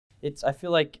I feel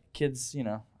like kids,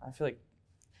 I feel like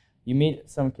you meet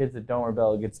some kids that don't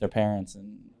rebel against their parents,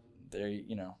 and they're,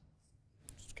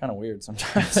 it's kind of weird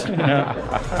sometimes.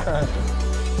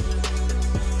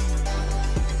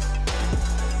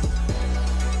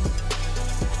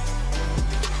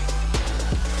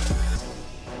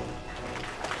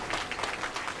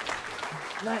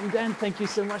 Matt and Dan, thank you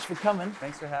so much for coming.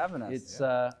 Thanks for having us. It's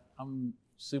I'm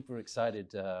super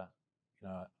excited. I've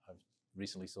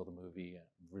recently saw the movie.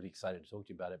 I'm really excited to talk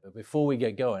to you about it. But before we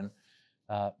get going,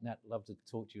 Nat, I'd love to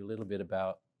talk to you a little bit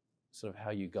about sort of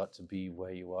how you got to be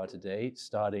where you are today,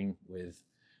 starting with,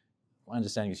 my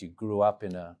understanding is you grew up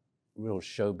in a real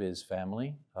showbiz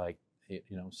family,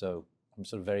 so I'm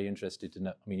sort of very interested to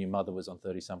know, I mean, your mother was on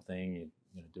 30-something, you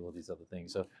do all these other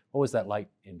things. So what was that like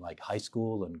in high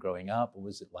school and growing up? What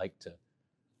was it like to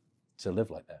live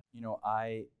like that?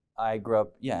 I grew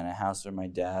up, in a house where my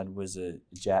dad was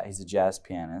he's a jazz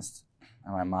pianist,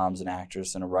 and my mom's an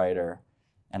actress and a writer,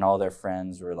 and all their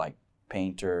friends were like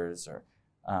painters or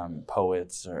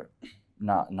poets or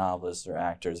novelists or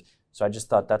actors. So I just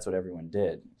thought that's what everyone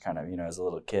did, kind of, as a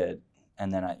little kid.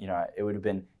 And then it would have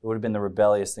been the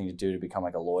rebellious thing to do to become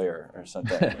like a lawyer or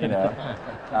something,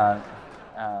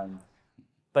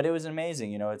 But it was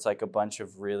amazing, It's like a bunch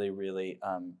of really, really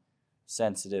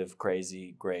sensitive,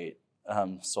 crazy, great,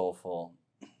 soulful.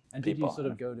 And people. Did you sort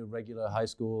of go to regular high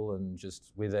school and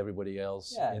just with everybody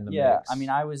else in the mix? I mean,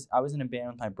 I was in a band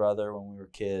with my brother when we were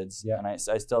kids, and I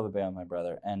still have a band with my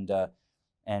brother, and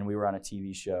we were on a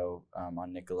TV show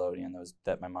on Nickelodeon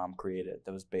that my mom created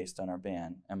that was based on our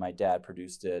band, and my dad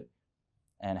produced it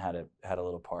and had a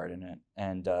little part in it.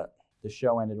 And the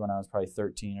show ended when I was probably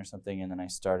 13 or something, and then I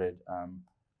started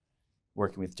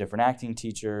working with different acting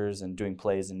teachers and doing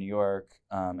plays in New York,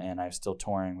 and I was still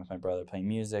touring with my brother playing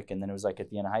music. And then it was like at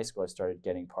the end of high school I started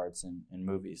getting parts in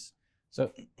movies.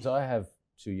 So I have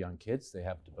two young kids. They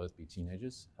happen to both be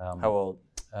teenagers. How old?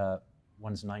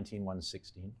 One's 19, one's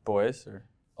 16. Boys? Or?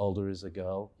 Older is a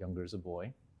girl, younger is a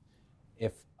boy.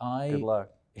 Good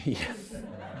luck. Yeah.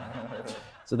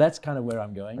 So that's kind of where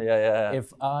I'm going. Yeah.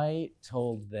 If I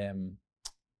told them,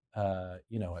 I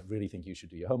really think you should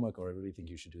do your homework, or I really think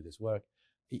you should do this work,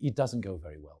 it doesn't go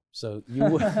very well. So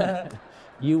you've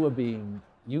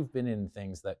been in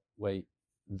things where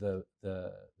the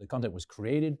content was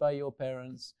created by your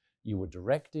parents, you were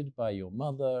directed by your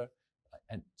mother,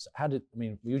 and so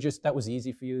that was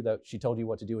easy for you, that she told you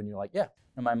what to do and you're like, yeah.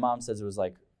 And my mom says it was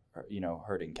like,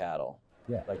 herding cattle.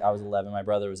 Yeah. Like I was 11, my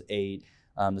brother was 8.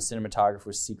 The cinematographer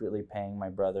was secretly paying my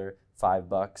brother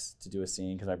 $5 to do a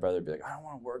scene, because my brother would be like, I don't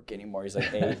want to work anymore. He's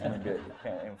like 8, and he'd be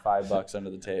paying him $5 under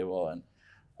the table. And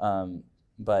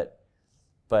but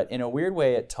in a weird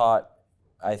way, it taught,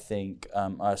 I think,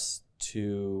 us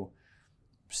to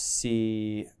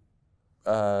see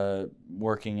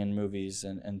working in movies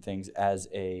and things as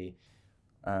a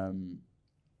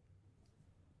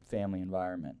family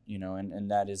environment, and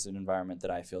that is an environment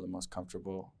that I feel the most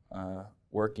comfortable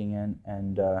working in.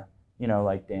 And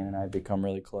like Dan and I have become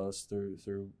really close through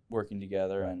working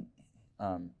together. And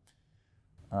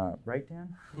right,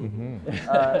 Dan?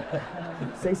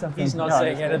 Mm-hmm. Say something. He's not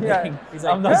saying anything. Yeah. He's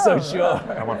like, I'm not so sure.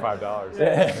 I want $5.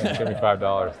 Give me $5.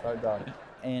 $5.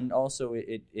 And also,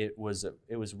 it was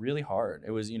really hard.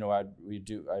 It was,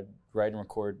 I'd write and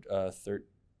record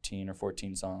 13 or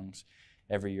 14 songs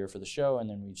every year for the show, and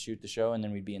then we'd shoot the show, and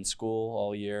then we'd be in school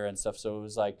all year and stuff. So it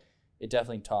was like, it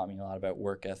definitely taught me a lot about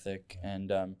work ethic. And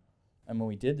when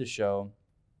we did the show,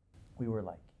 we were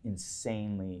like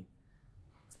insanely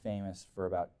famous for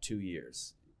about 2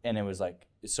 years, and it was like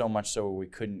so much so we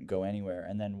couldn't go anywhere.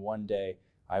 And then one day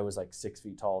I was like 6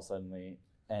 feet tall suddenly,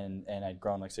 and I'd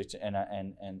grown like 6 and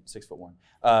 6'1",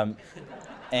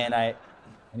 and I.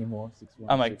 Any more? 6'1"?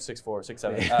 I'm like 6'4",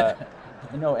 6'7".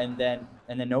 No, and then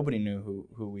nobody knew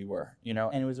who we were,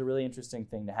 And it was a really interesting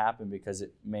thing to happen, because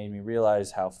it made me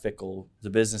realize how fickle the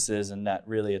business is, and that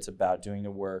really it's about doing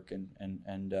the work and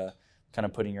kind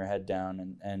of putting your head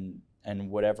down, and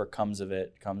whatever comes of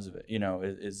it.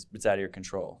 It's out of your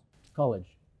control.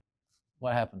 College.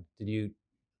 What happened? Did you?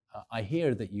 I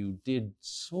hear that you did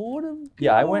sort of.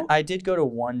 Yeah, I did go to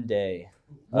one day.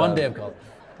 One day of college.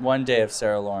 One day of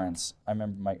Sarah Lawrence. I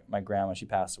remember my grandma, she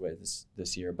passed away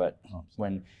this year, but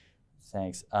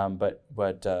thanks. But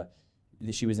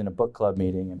she was in a book club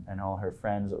meeting, and all her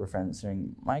friends that were friends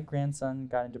saying, my grandson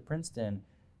got into Princeton,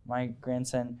 my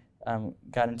grandson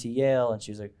got into Yale, and she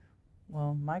was like,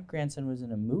 well, my grandson was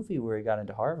in a movie where he got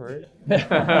into Harvard. So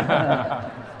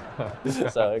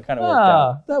it kind of worked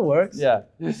out. That works. Yeah.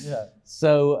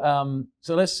 So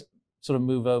let's sort of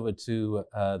move over to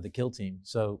the Kill Team.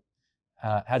 So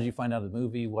how did you find out the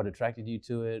movie? What attracted you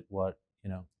to it? What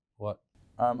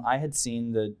I had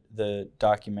seen the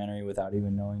documentary without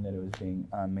even knowing that it was being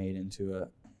made into a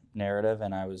narrative,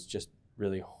 and I was just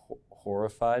really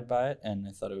horrified by it, and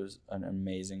I thought it was an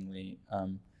amazingly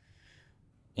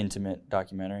intimate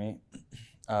documentary,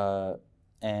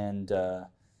 and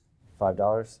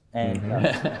 $5,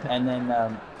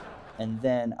 and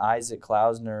then Isaac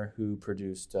Klausner, who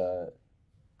produced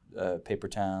Paper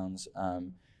Towns,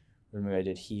 the movie I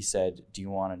did, he said, "Do you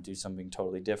want to do something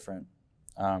totally different?"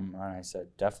 And I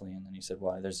said, "Definitely." And then he said,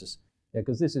 "Why? There's this." Yeah,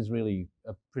 because this is really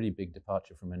a pretty big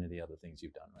departure from any of the other things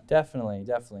you've done, right? Definitely,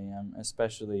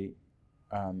 especially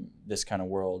this kind of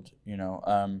world.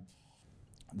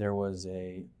 There was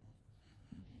a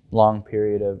long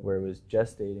period of where it was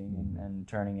gestating and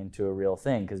turning into a real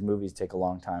thing, because movies take a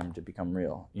long time to become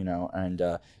real, and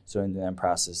so in that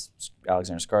process,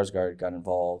 Alexander Skarsgård got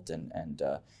involved, and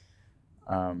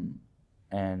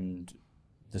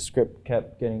the script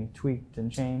kept getting tweaked and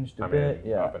changed a bit.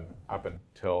 Yeah, up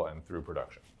until and through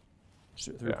production.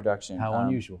 Through production. How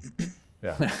unusual.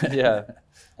 Yeah. Yeah,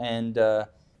 and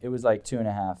it was like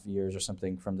 2.5 years or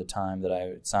something from the time that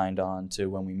I signed on to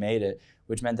when we made it,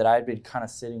 which meant that I had been kind of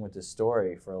sitting with this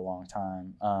story for a long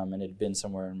time, and it had been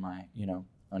somewhere in my,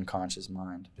 unconscious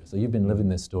mind. So you've been living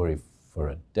this story for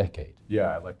a decade.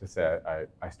 Yeah, I'd like to say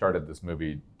I started this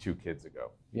movie 2 kids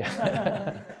ago.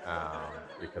 Yeah.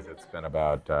 Because it's been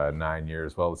about 9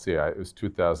 years. Well, let's see, it was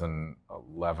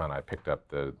 2011 I picked up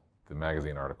the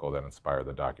magazine article that inspired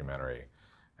the documentary.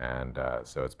 And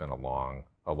so it's been a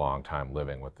long time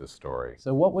living with this story.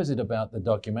 So what was it about the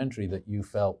documentary that you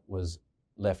felt was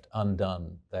left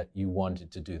undone that you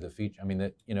wanted to do the feature? I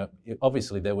mean,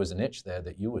 obviously there was an itch there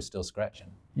that you were still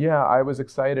scratching. Yeah, I was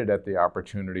excited at the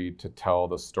opportunity to tell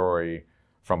the story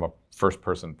from a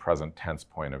first-person present tense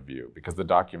point of view, because the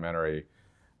documentary,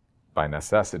 by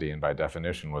necessity and by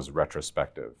definition, was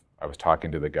retrospective. I was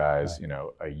talking to the guys, Right.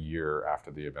 A year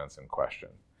after the events in question,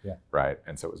 Yeah. right?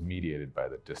 And so it was mediated by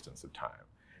the distance of time.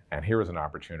 And here was an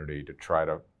opportunity to try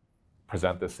to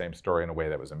present this same story in a way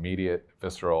that was immediate,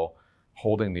 visceral,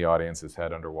 holding the audience's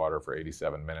head underwater for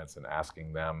 87 minutes and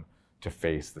asking them to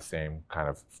face the same kind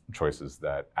of choices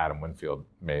that Adam Winfield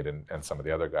made and some of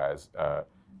the other guys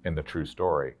in the true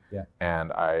story. Yeah.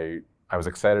 And I was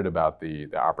excited about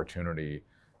the opportunity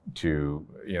to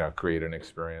create an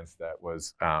experience that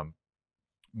was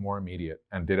more immediate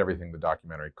and did everything the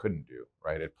documentary couldn't do,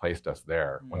 right? It placed us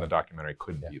there when the documentary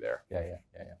couldn't be there. Yeah,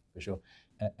 for sure.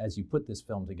 As you put this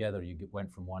film together, you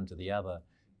went from one to the other.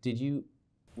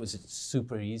 Was it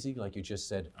super easy? Like you just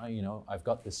said, I've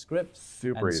got this script,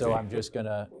 Super easy. So I'm just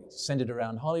gonna send it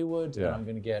around Hollywood, Yeah. and I'm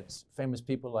gonna get famous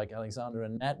people like Alexander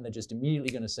and Nat, and they're just immediately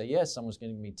gonna say yes. Someone's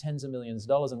gonna give me tens of millions of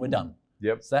dollars, and we're done.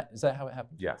 Yep. Is that how it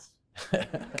happened? Yes.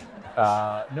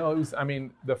 No, it was,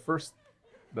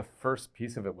 the first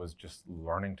piece of it was just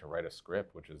learning to write a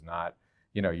script, which is not,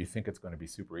 you think it's going to be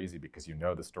super easy because you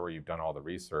know the story, you've done all the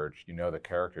research, you know the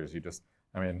characters,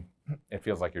 it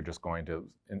feels like you're just going to,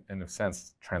 in a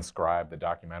sense, transcribe the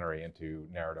documentary into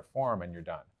narrative form and you're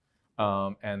done.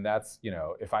 And that's,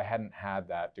 if I hadn't had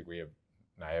that degree of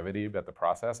naivety about the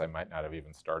process, I might not have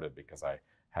even started because I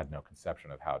had no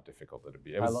conception of how difficult it would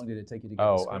be. How long did it take you to get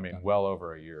the script done? Well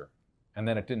over a year. And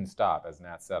then it didn't stop. As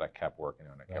Nat said, I kept working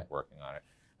on it, kept working on it.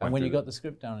 And when you got the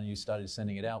script down and you started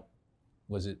sending it out,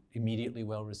 was it immediately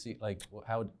well received? Like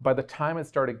how? By the time it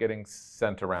started getting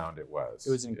sent around, it was. It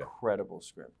was an incredible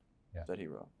script that he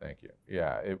wrote. Thank you.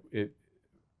 Yeah, it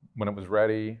when it was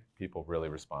ready, people really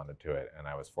responded to it, and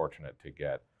I was fortunate to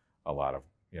get a lot of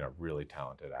really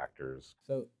talented actors.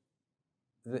 So,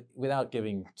 without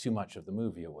giving too much of the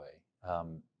movie away,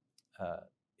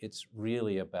 it's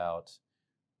really about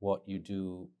what you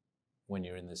do when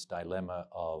you're in this dilemma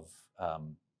of,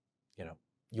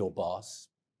 your boss,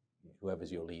 whoever's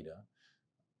your leader,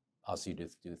 asks you to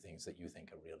do things that you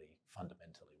think are really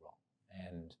fundamentally wrong.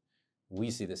 And we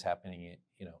see this happening,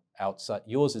 outside.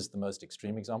 Yours is the most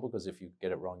extreme example because if you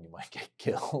get it wrong, you might get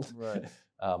killed. Right.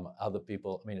 Other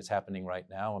people, it's happening right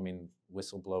now.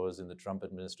 Whistleblowers in the Trump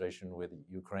administration with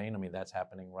Ukraine, that's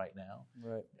happening right now.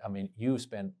 Right. You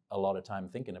spent a lot of time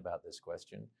thinking about this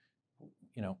question.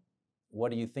 What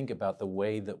do you think about the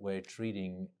way that we're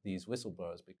treating these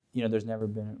whistleblowers? There's never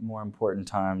been a more important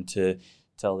time to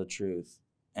tell the truth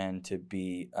and to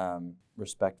be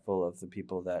respectful of the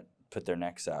people that put their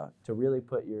necks out. To really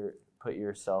put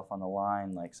yourself on the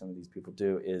line like some of these people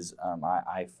do is,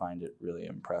 I find it really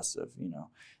impressive,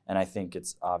 And I think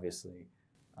it's obviously,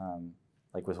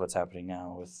 like with what's happening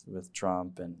now with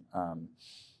Trump and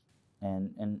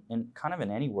kind of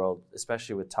in any world,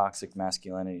 especially with toxic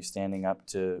masculinity, standing up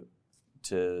to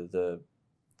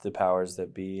the powers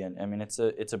that be, and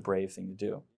it's a brave thing to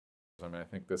do. I mean, I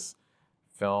think this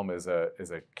film is a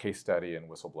case study in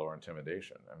whistleblower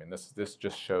intimidation. I mean, this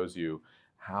just shows you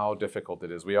how difficult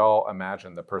it is. We all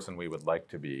imagine the person we would like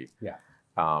to be, Yeah.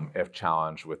 if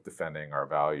challenged with defending our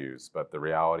values. But the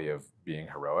reality of being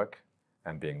heroic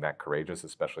and being that courageous,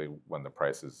 especially when the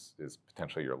price is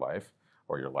potentially your life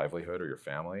or your livelihood or your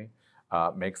family,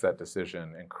 makes that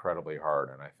decision incredibly hard.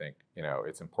 And I think, you know,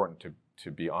 it's important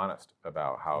to be honest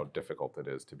about how difficult it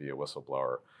is to be a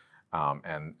whistleblower,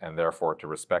 and therefore to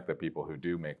respect the people who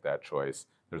do make that choice.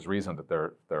 There's reason that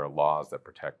there are laws that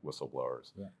protect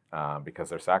whistleblowers, because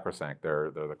they're sacrosanct.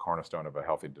 They're the cornerstone of a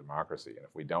healthy democracy. And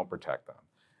if we don't protect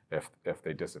them, if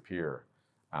they disappear,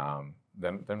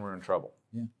 then we're in trouble.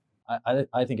 Yeah.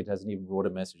 I think it has an even broader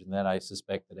message than that. I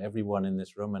suspect that everyone in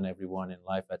this room and everyone in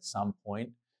life at some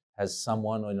point has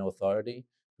someone in authority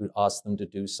who asks them to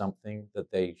do something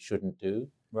that they shouldn't do.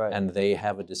 Right. And they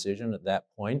have a decision at that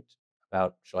point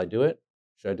about, should I do it?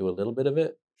 Should I do a little bit of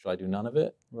it? Should I do none of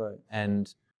it? Right.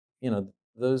 And, you know,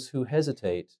 those who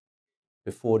hesitate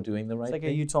before doing the right It's like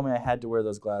thing. you told me I had to wear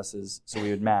those glasses so we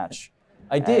would match.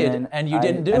 I did, and you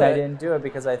didn't do it. And I didn't do it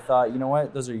because I thought, you know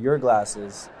what, those are your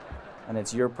glasses, and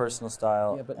it's your personal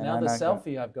style. Yeah, but and now I'm the not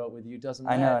selfie I've got with you doesn't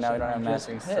I match. know, now we and don't have I'm just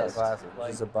matching pissed. glasses, which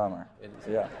Like, is a bummer. it is.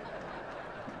 Yeah.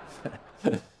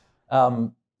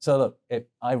 So look,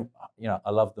 I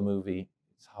love the movie.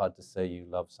 It's hard to say you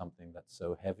love something that's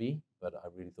so heavy, but I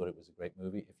really thought it was a great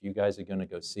movie. If you guys are going to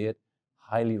go see it,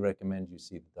 highly recommend you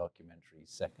see the documentary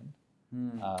second.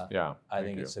 I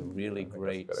think it's a really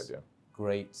great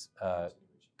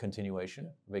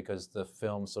continuation, because the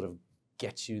film sort of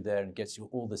gets you there and gets you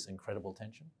all this incredible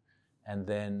tension. And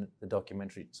then the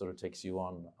documentary sort of takes you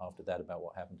on after that about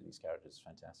what happened to these characters.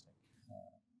 Fantastic.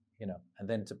 And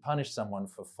then to punish someone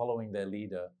for following their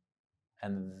leader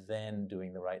and then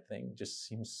doing the right thing just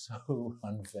seems so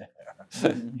unfair.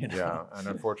 Yeah, and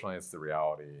unfortunately, it's the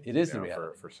reality. It is the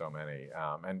reality for so many.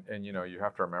 And you know, you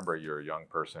have to remember, you're a young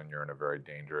person. You're in a very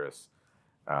dangerous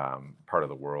part of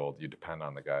the world. You depend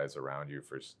on the guys around you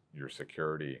for your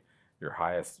security. Your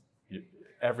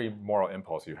every moral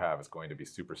impulse you have is going to be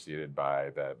superseded by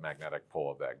the magnetic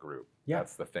pull of that group. Yeah.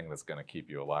 That's the thing that's going to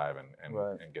keep you alive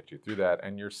and get you through that.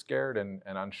 And you're scared and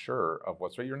unsure of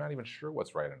what's right. You're not even sure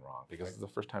what's right and wrong, because it's the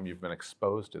first time you've been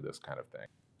exposed to this kind of thing.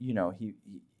 You know,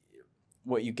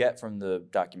 what you get from the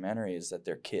documentary is that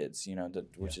they're kids, you know,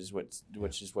 which is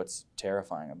what's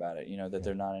terrifying about it. You know, that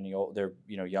they're not any old, they're,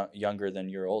 you know, younger than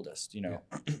your oldest, you know,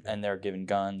 and they're given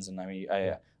guns. And I mean,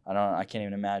 I can't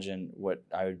even imagine what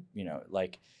I would, you know,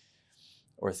 like,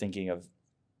 or thinking of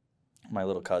my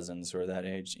little cousins who are that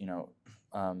age, you know,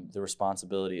 the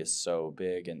responsibility is so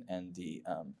big, and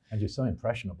you're so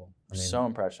impressionable. I mean, so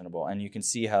impressionable, and you can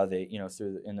see how they, you know,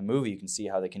 in the movie you can see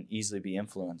how they can easily be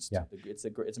influenced. Yeah. It's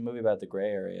a movie about the gray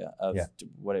area of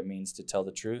what it means to tell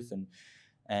the truth,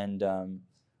 and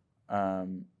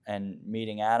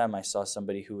meeting Adam, I saw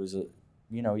somebody who was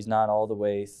he's not all the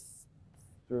way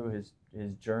through his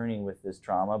journey with this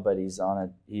trauma, but he's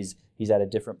at a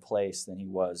different place than he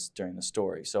was during the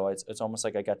story. So it's almost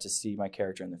like I got to see my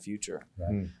character in the future.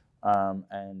 Right.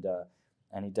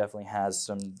 And he definitely has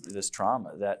this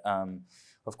trauma that,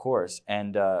 of course,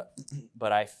 and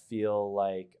but I feel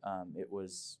like it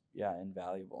was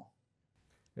invaluable.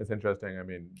 It's interesting. I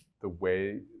mean, the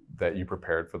way that you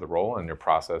prepared for the role and your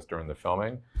process during the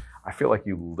filming, I feel like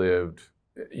you lived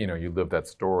that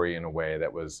story in a way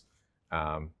that was,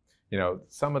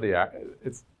 some of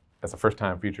as a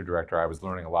first-time feature director, I was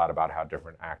learning a lot about how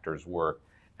different actors work.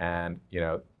 And,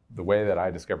 the way that I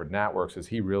discovered Nat works is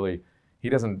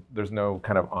there's no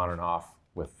kind of on and off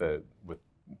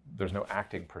there's no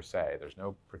acting per se. There's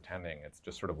no pretending. It's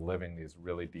just sort of living these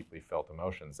really deeply felt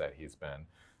emotions that he's been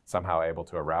somehow able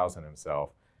to arouse in himself.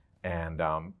 And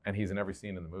he's in every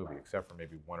scene in the movie except for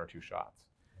maybe one or two shots.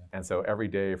 And so every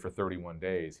day for 31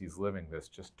 days, he's living this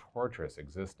just torturous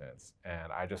existence. And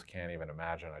I just can't even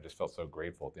imagine. I just felt so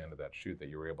grateful at the end of that shoot that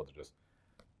you were able to just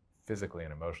physically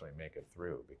and emotionally make it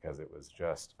through, because it was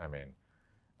just, I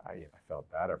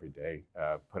felt bad every day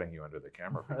putting you under the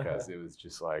camera, because it was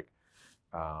just like,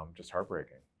 just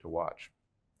heartbreaking to watch.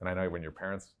 And I know when your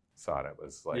parents saw it, it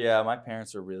was like... Yeah, my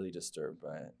parents were really disturbed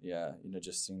by it. Yeah,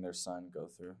 just seeing their son go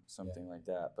through something like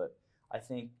that. But I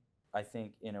think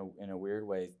in a weird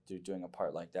way, through doing a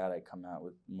part like that, I come out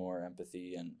with more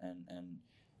empathy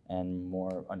and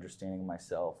more understanding of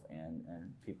myself and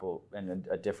people, and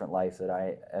a different life that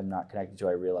I am not connected to.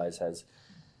 I realize has,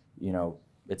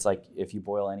 it's like if you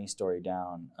boil any story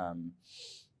down,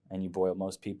 and you boil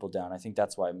most people down. I think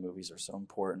that's why movies are so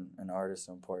important and art is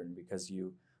so important, because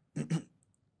you,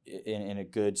 in a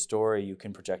good story, you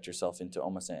can project yourself into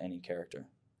almost any character.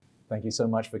 Thank you so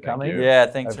much for coming. you. Yeah,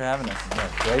 thanks for having us. Yeah,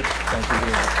 great.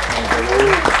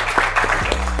 Thank you.